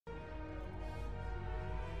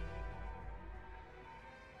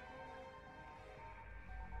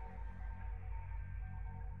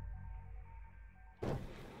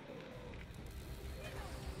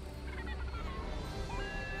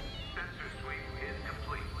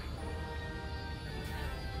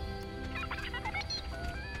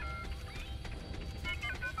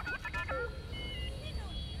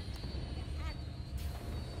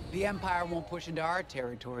The Empire won't push into our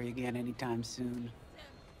territory again anytime soon.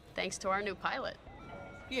 Thanks to our new pilot.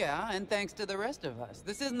 Yeah, and thanks to the rest of us.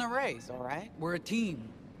 This isn't a race, all right? We're a team.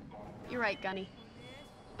 You're right, Gunny.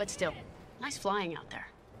 But still, nice flying out there.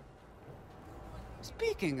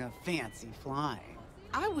 Speaking of fancy flying,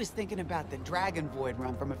 I was thinking about the Dragon Void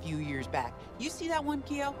run from a few years back. You see that one,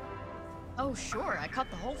 Keo? Oh, sure. I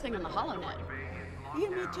caught the whole thing on the HoloNet. Yeah,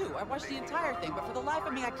 me too. I watched the entire thing, but for the life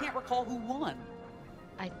of me, I can't recall who won.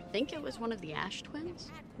 I think it was one of the Ash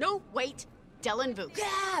twins? No, wait! Dylan Vooks.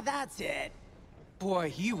 Yeah, that's it.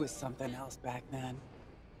 Boy, he was something else back then.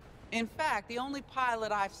 In fact, the only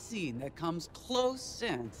pilot I've seen that comes close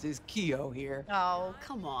since is Keo here. Oh,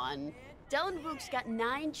 come on. Dylan Vooks got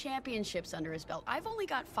 9 championships under his belt. I've only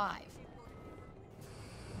got 5.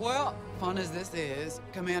 Well, fun as this is,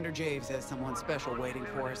 Commander Javes has someone special waiting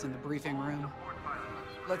for us in the briefing room.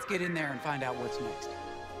 Let's get in there and find out what's next.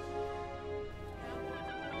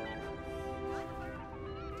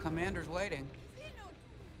 Commander's waiting.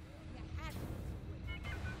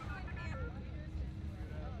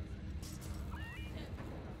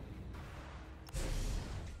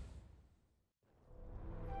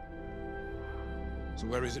 So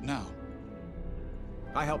where is it now?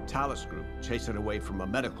 I helped Talus Group chase it away from a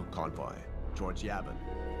medical convoy towards Yavin.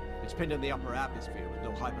 It's pinned in the upper atmosphere with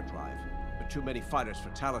no hyperdrive, but too many fighters for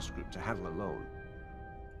Talus Group to handle alone.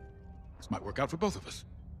 This might work out for both of us.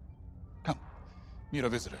 Come, meet our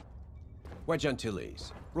visitor. Wedge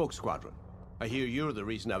Antilles, Rogue Squadron. I hear you're the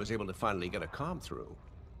reason I was able to finally get a comm through.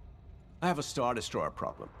 I have a Star Destroyer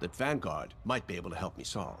problem that Vanguard might be able to help me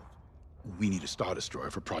solve. We need a Star Destroyer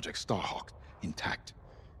for Project Starhawk, intact.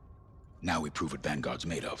 Now we prove what Vanguard's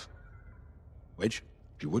made of. Wedge,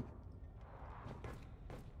 if you would.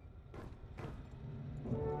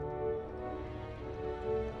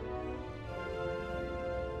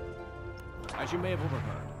 As you may have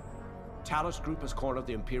overheard, Talus Group has cornered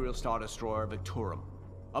the Imperial Star Destroyer Victorum,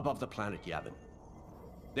 above the planet Yavin.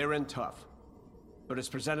 They're in tough, but it's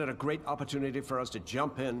presented a great opportunity for us to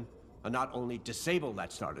jump in and not only disable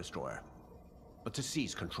that Star Destroyer, but to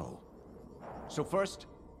seize control. So first,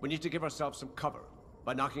 we need to give ourselves some cover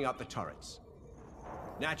by knocking out the turrets.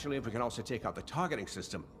 Naturally, if we can also take out the targeting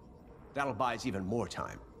system, that'll buy us even more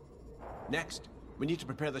time. Next, we need to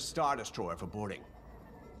prepare the Star Destroyer for boarding.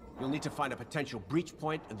 You'll need to find a potential breach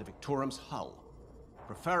point in the Victorum's hull,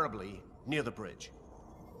 preferably near the bridge.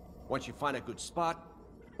 Once you find a good spot,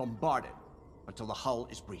 bombard it until the hull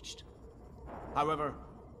is breached. However,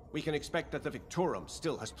 we can expect that the Victorum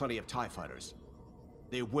still has plenty of TIE fighters.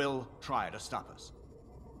 They will try to stop us.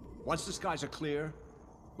 Once the skies are clear,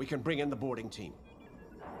 we can bring in the boarding team.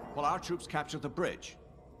 While our troops capture the bridge,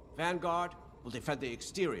 Vanguard will defend the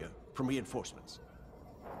exterior from reinforcements.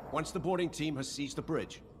 Once the boarding team has seized the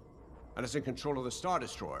bridge and is in control of the Star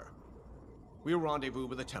Destroyer, we'll rendezvous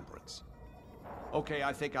with the Temperance. Okay,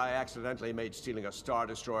 I think I accidentally made stealing a Star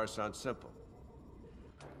Destroyer sound simple.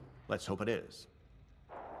 Let's hope it is.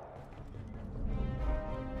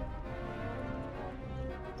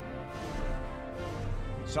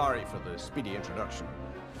 Sorry for the speedy introduction,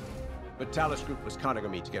 but Talus Group was counting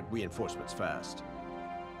on me to get reinforcements fast.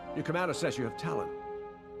 Your commander says you have talent.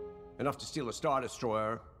 Enough to steal a Star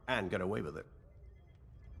Destroyer and get away with it.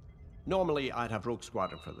 Normally, I'd have Rogue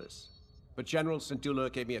Squadron for this, but General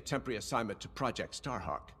Syndulla gave me a temporary assignment to Project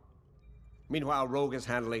Starhawk. Meanwhile, Rogue is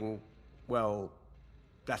handling, well,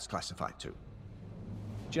 that's classified too.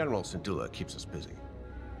 General Syndulla keeps us busy.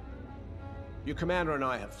 Your commander and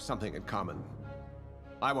I have something in common.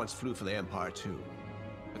 I once flew for the Empire too,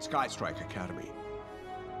 at Skystrike Academy.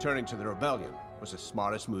 Turning to the Rebellion was the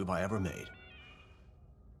smartest move I ever made.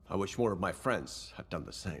 I wish more of my friends had done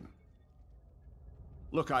the same.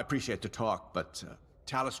 Look, I appreciate the talk, but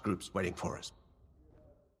Talus Group's waiting for us.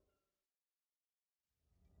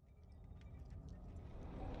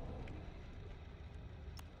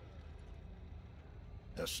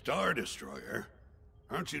 A Star Destroyer?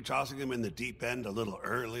 Aren't you tossing him in the deep end a little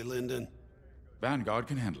early, Lyndon? Vanguard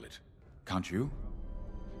can handle it, can't you?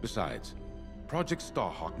 Besides, Project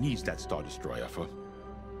Starhawk needs that Star Destroyer for,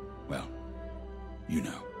 well, you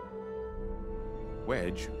know.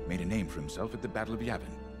 Wedge made a name for himself at the Battle of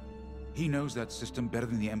Yavin. He knows that system better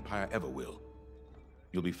than the Empire ever will.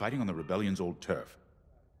 You'll be fighting on the Rebellion's old turf,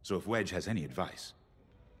 so if Wedge has any advice,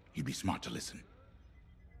 he'd be smart to listen.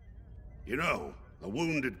 You know, a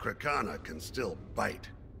wounded Krakana can still bite.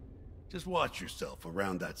 Just watch yourself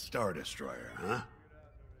around that Star Destroyer, huh?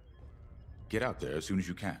 Get out there as soon as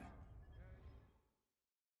you can.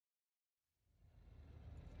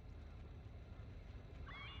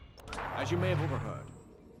 As you may have overheard,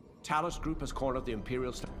 Talus Group has cornered the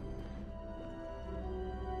Imperial Star.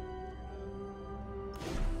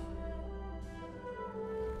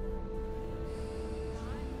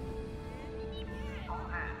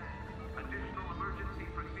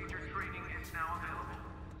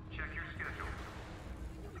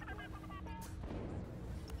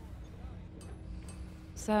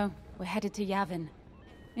 So, we're headed to Yavin.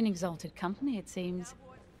 In exalted company, it seems.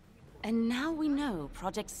 And now we know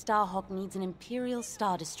Project Starhawk needs an Imperial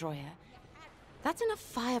Star Destroyer. That's enough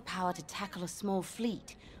firepower to tackle a small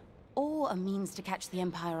fleet, or a means to catch the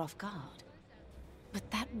Empire off guard.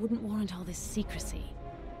 But that wouldn't warrant all this secrecy.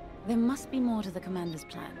 There must be more to the Commander's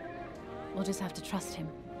plan. We'll just have to trust him.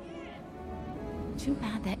 Too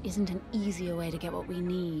bad there isn't an easier way to get what we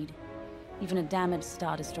need. Even a damaged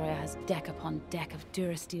Star Destroyer has deck upon deck of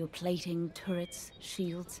Durasteel plating, turrets,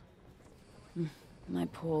 shields. My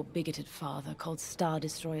poor, bigoted father called Star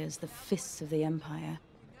Destroyers the fists of the Empire.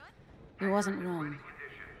 He wasn't wrong.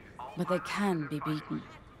 But they can be beaten.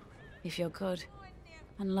 If you're good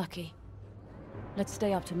and lucky. Let's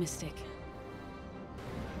stay optimistic.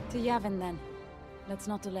 To Yavin, then. Let's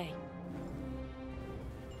not delay.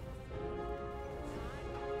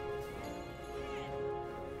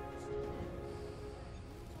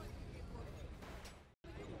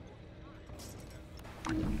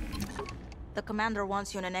 The commander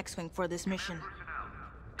wants you in an X-Wing for this mission.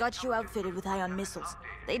 Got you outfitted with ion missiles.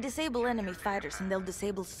 They disable enemy fighters, and they'll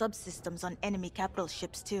disable subsystems on enemy capital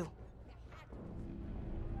ships too.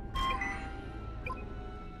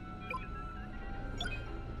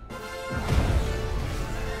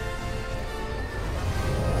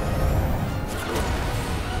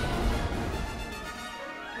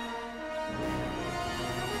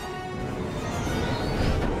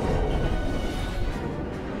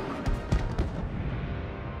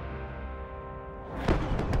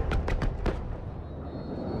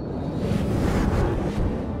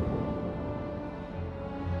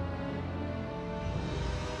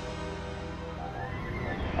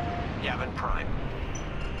 Yavin Prime.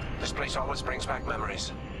 This place always brings back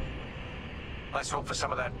memories. Let's hope for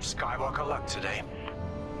some of that Skywalker luck today.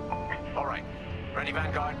 All right, ready,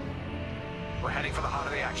 Vanguard? We're heading for the heart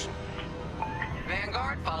of the action.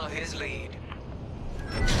 Vanguard, follow his lead.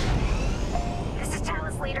 This is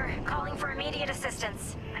Talus Leader, calling for immediate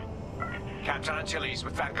assistance. Captain Antilles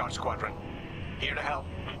with Vanguard Squadron. Here to help.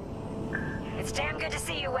 It's damn good to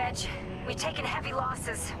see you, Wedge. We've taken heavy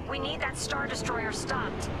losses. We need that Star Destroyer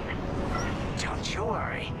stopped. Don't you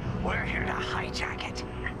worry. We're here to hijack it.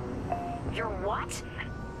 You're what?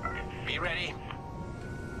 Be ready.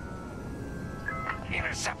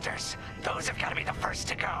 Interceptors. Those have got to be the first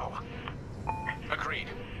to go. Agreed.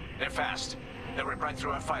 They're fast. They'll rip right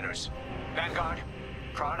through our fighters. Vanguard,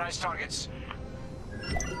 prioritize targets.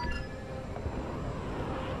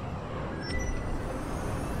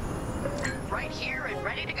 Right here and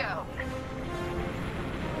ready to go.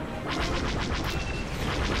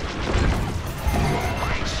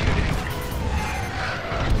 Light shooting.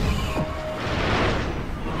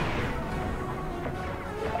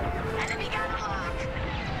 Enemy got a lock.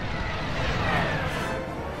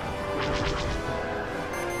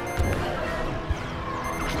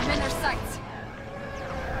 I'm in their sights.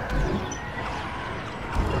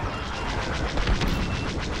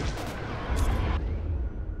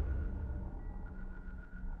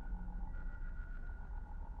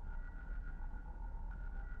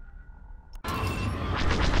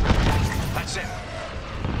 That's it.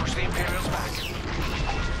 Push the Imperials back.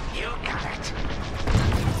 You got it.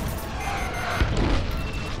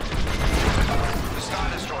 The Star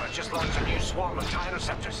Destroyer just launched a new swarm of TIE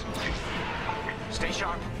interceptors. Stay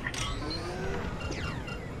sharp.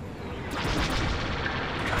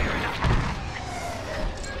 Clearing up.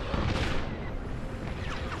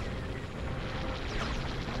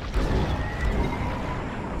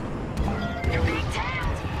 You're being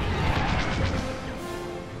tailed.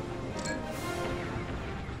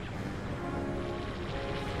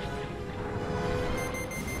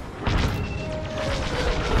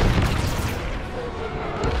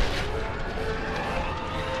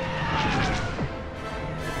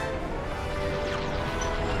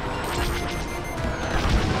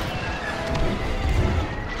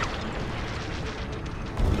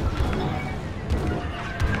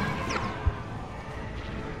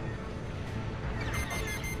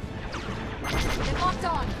 Get locked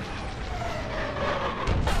on.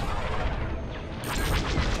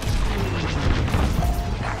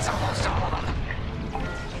 That's almost all of them.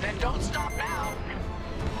 Then don't stop now.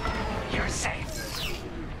 You're safe.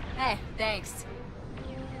 Hey, thanks.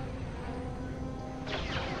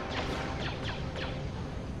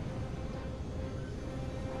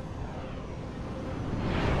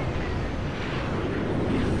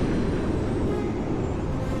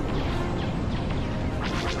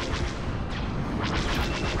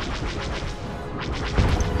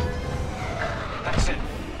 That's it.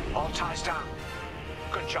 All ties down.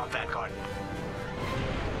 Good job, Vanguard.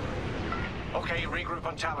 Okay, regroup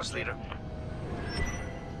on Talus, Leader.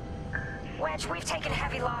 Wedge, we've taken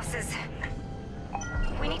heavy losses.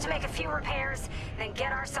 We need to make a few repairs, then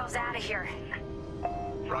get ourselves out of here.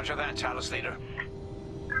 Roger that, Talus Leader.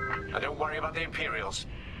 And don't worry about the Imperials.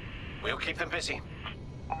 We'll keep them busy.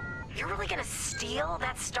 You're really gonna steal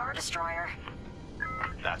that Star Destroyer?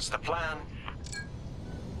 That's the plan.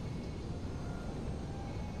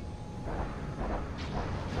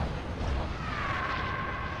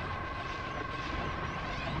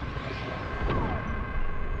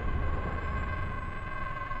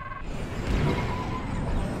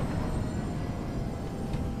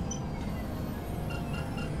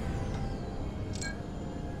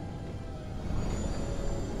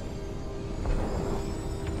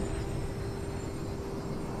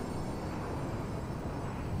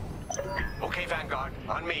 Okay, Vanguard,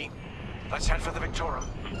 on me. Let's head for the Victorum.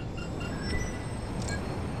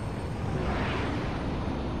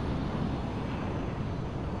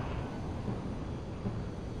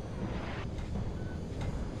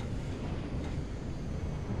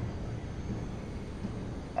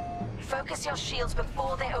 Focus your shields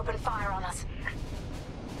before they open fire on us.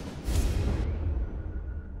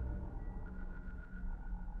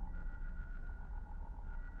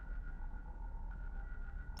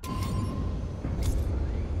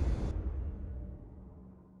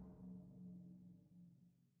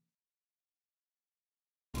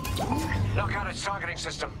 Knock out its targeting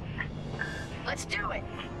system. Let's do it.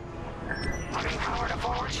 Putting power to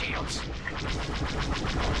forward shields.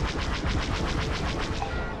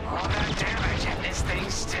 All that damage, and this thing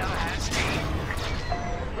still has teeth.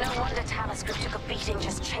 No wonder Talus Group took a beating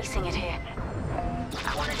just chasing it here.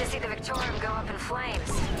 I wanted to see the Victorium go up in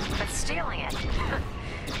flames, but stealing it,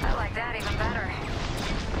 I like that even better.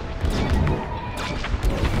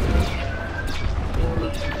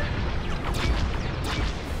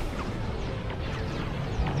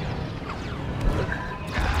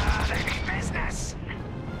 They mean business.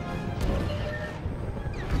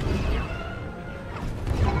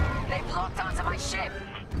 They've locked onto my ship.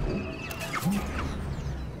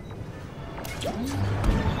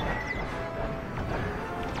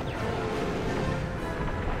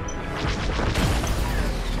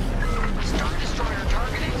 Star Destroyer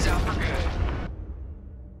targeting's out for good.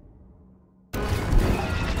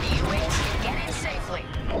 You get in safely.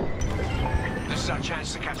 This is our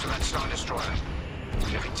chance to capture that Star Destroyer.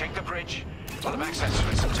 If we take the bridge, we'll have access to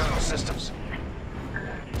its internal systems.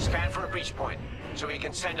 Scan for a breach point, so we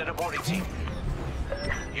can send an aborting team.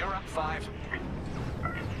 You're up, 5.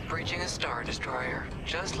 Breaching a Star Destroyer,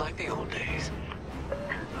 just like the old days.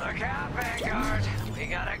 Look out, Vanguard. We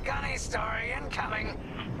got a gunny story incoming.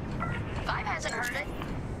 5 hasn't heard it.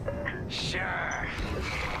 Sure.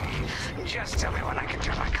 Just tell me when I can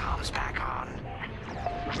turn my comms back on.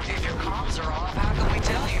 If your comms are off, how can we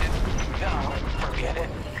tell you to... No, forget it.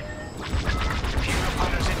 Computer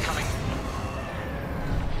fighters incoming.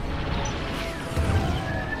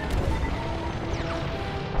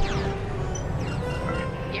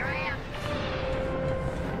 Here I am.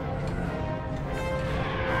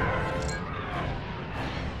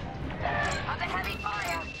 Under heavy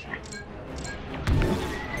fire.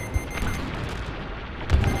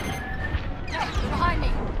 Behind me.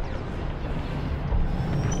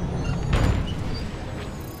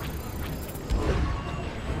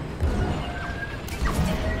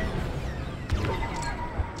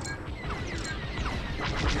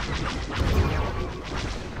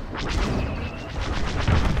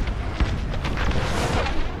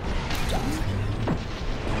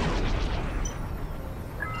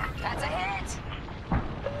 That's a hit.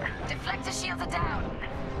 Deflector shields are down.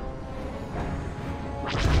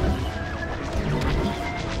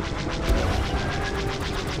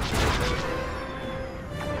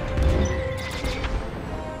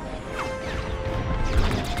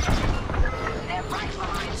 They're right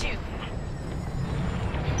behind you.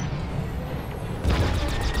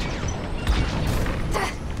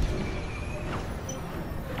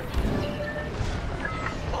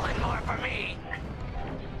 One more for me.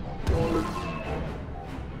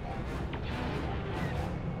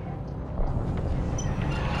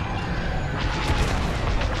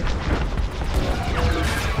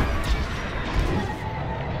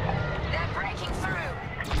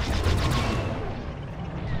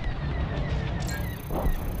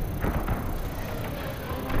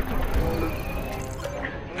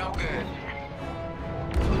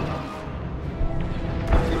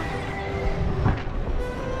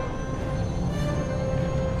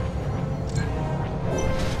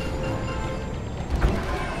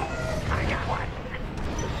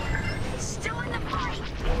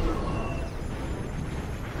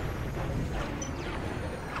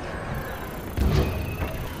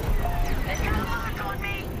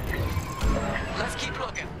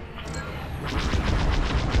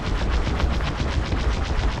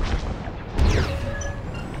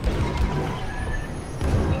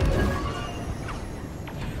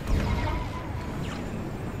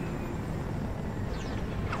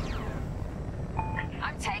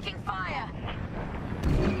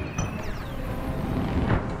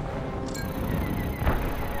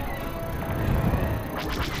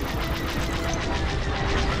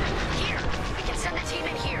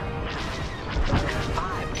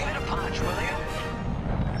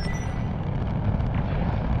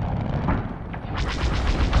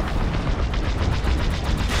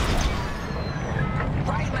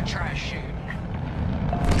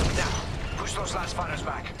 Push those last fighters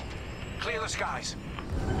back. Clear the skies.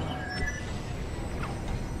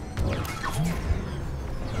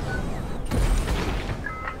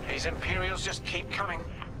 These Imperials just keep coming.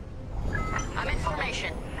 I'm in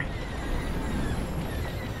formation.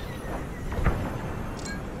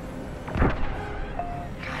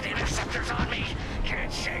 Got interceptors on me.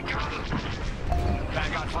 Can't shake them.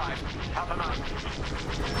 Vanguard 5. Help them out.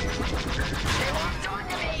 They locked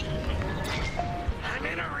onto me. I'm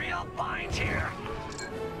in a real bind here.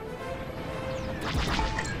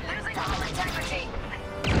 Losing all integrity.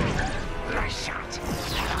 Nice shot.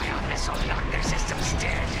 That ion missile knocked their systems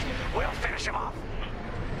dead. We'll finish them off.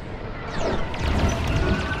 There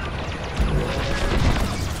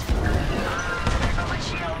go my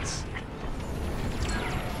shields.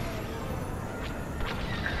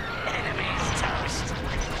 Enemies toast.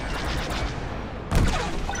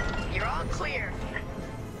 You're all clear.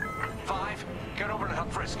 5, get over and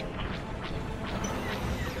help Frisk.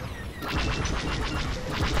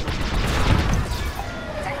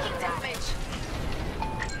 Taking damage.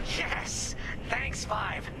 Yes! Thanks,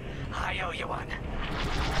 5. I owe you one.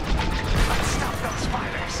 Let's stop those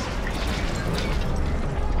fighters.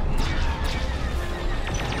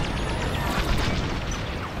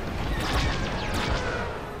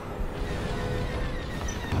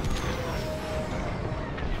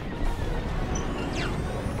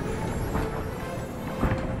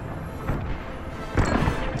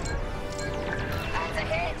 That's a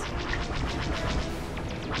hit.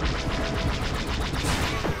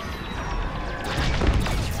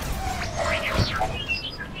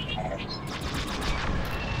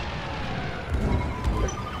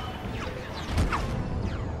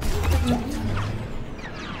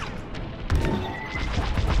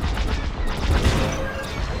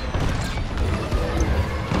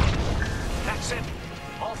 That's it.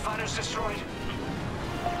 All fighters destroyed.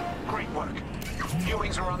 Great work.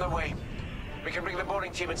 U-wings are on their way. We can bring the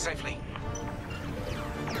boarding team in safely.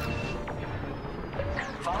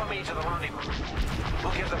 Follow me to the rendezvous.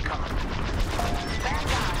 We'll give them cover.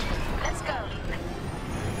 Vanguard, let's go.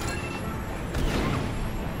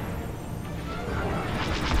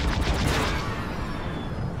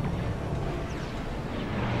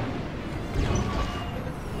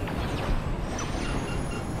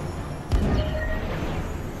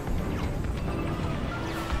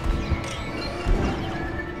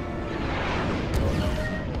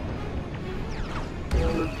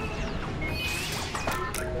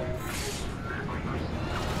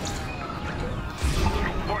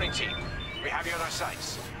 Boarding team, we have you on our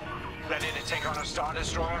sights. Ready to take on a Star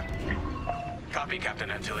Destroyer? Copy, Captain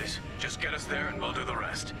Antilles. Just get us there and we'll do the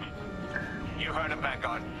rest. You heard him,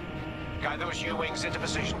 Vanguard. Guide those U-wings into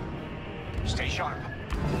position. Stay sharp.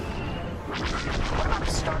 What about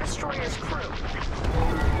the Star Destroyer's crew?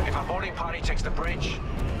 If a boarding party takes the bridge,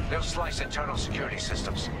 they'll slice internal security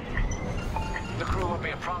systems. The crew won't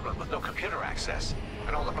be a problem with no computer access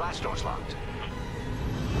and all the blast doors locked.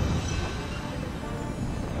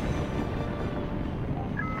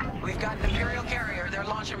 We've got an Imperial carrier. They're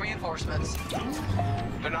launching reinforcements.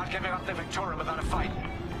 They're not giving up the Victoria without a fight.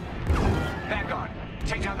 Vanguard,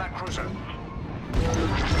 take down that cruiser.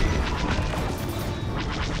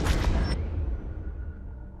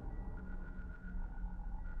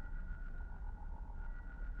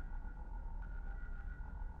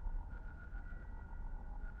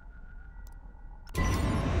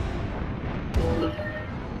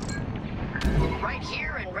 Right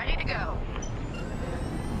here and ready to go.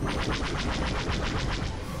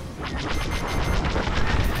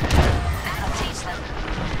 That'll teach them.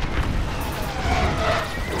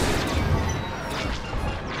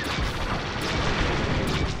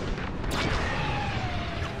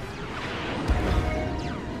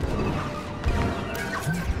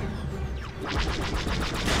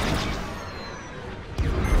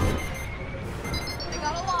 They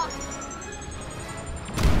got a lock.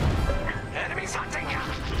 Enemies hunting you!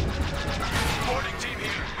 Boarding team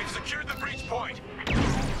here. We've secured the breach point.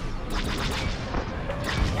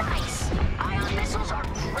 Nice. Ion missiles are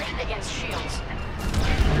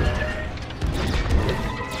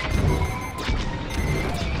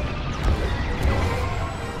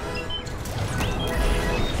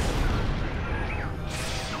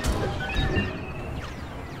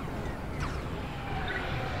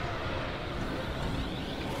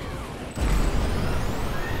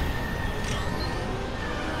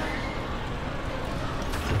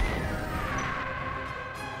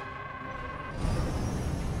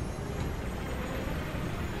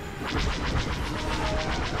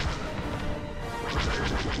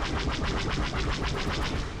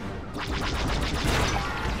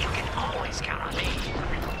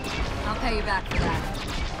pay you back for that.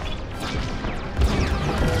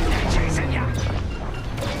 Chasing ya!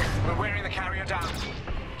 We're wearing the carrier down.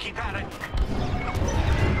 Keep at it.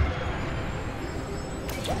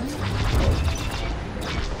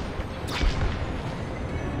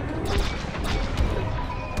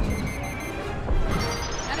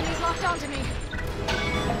 Enemies locked onto me.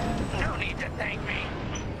 No need to thank me.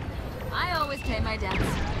 I always pay my debts.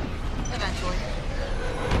 Eventually.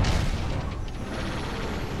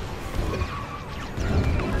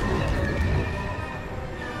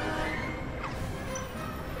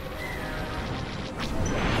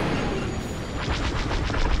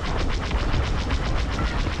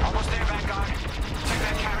 Almost there, Vanguard. Take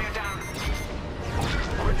that carrier down.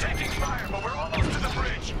 We're taking fire, but we're almost to the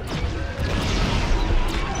bridge.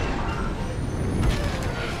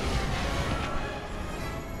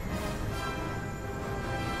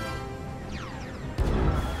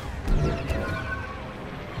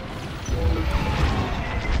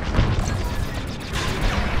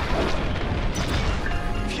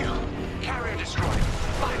 Phew. Carrier destroyed.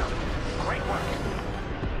 Finally. Great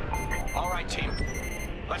work. All right, team.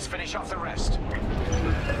 Let's finish off the rest.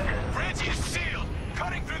 Bridge is sealed.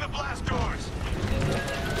 Cutting through the blast doors.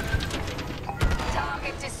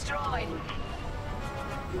 Target destroyed.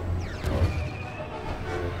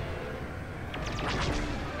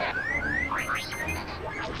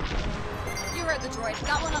 You heard the droid.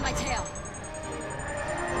 Got one on my tail.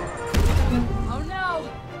 Oh no!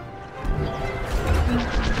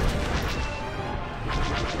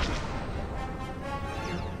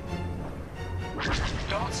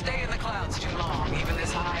 Don't stay in the clouds too long. Even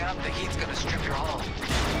this high up, the heat's gonna strip your hull.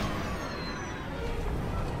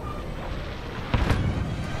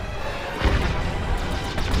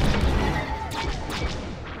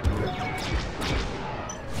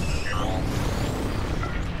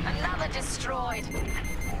 Another destroyed.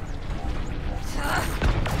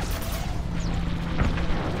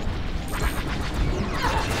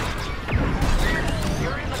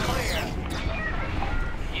 You're in the clear.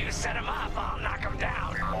 You set him up, I'll knock him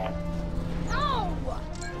down. No!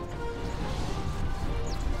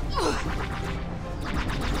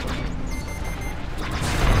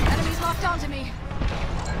 Enemies locked onto me.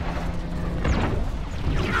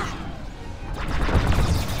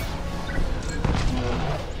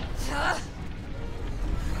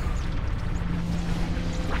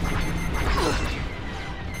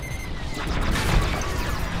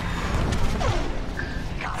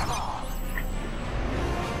 Got him all.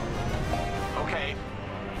 Okay.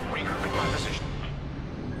 Regrouping my position.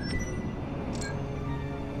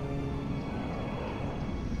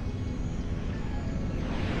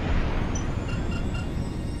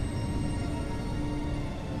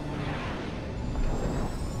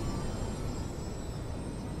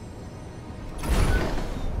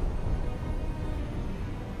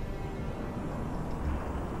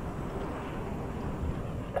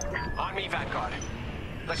 On me, Vanguard.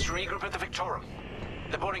 Let's regroup at the Victorum.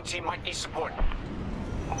 The boarding team might need support.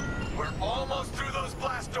 We're almost through those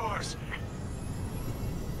blast doors.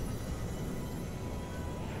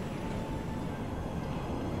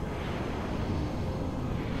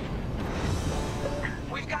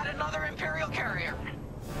 We've got another Imperial carrier.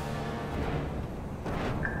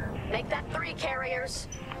 Make that 3 carriers.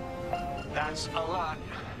 That's a lot.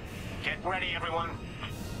 Get ready, everyone.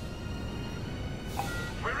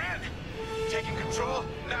 We're in! Taking control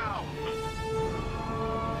now!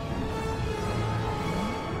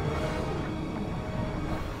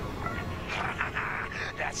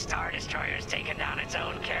 That Star Destroyer's taken down its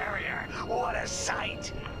own carrier. What a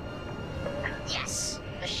sight! Yes!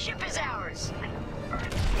 The ship is ours!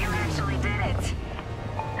 You actually did it.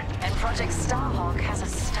 And Project Starhawk has a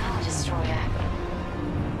Star Destroyer.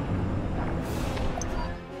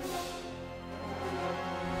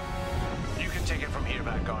 You can take it from here,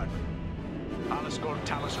 Vanguard. I'll escort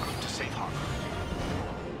Talos Group to safe harbor.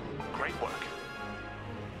 Great work.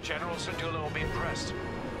 General Syndulla will be impressed.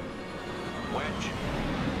 Wedge,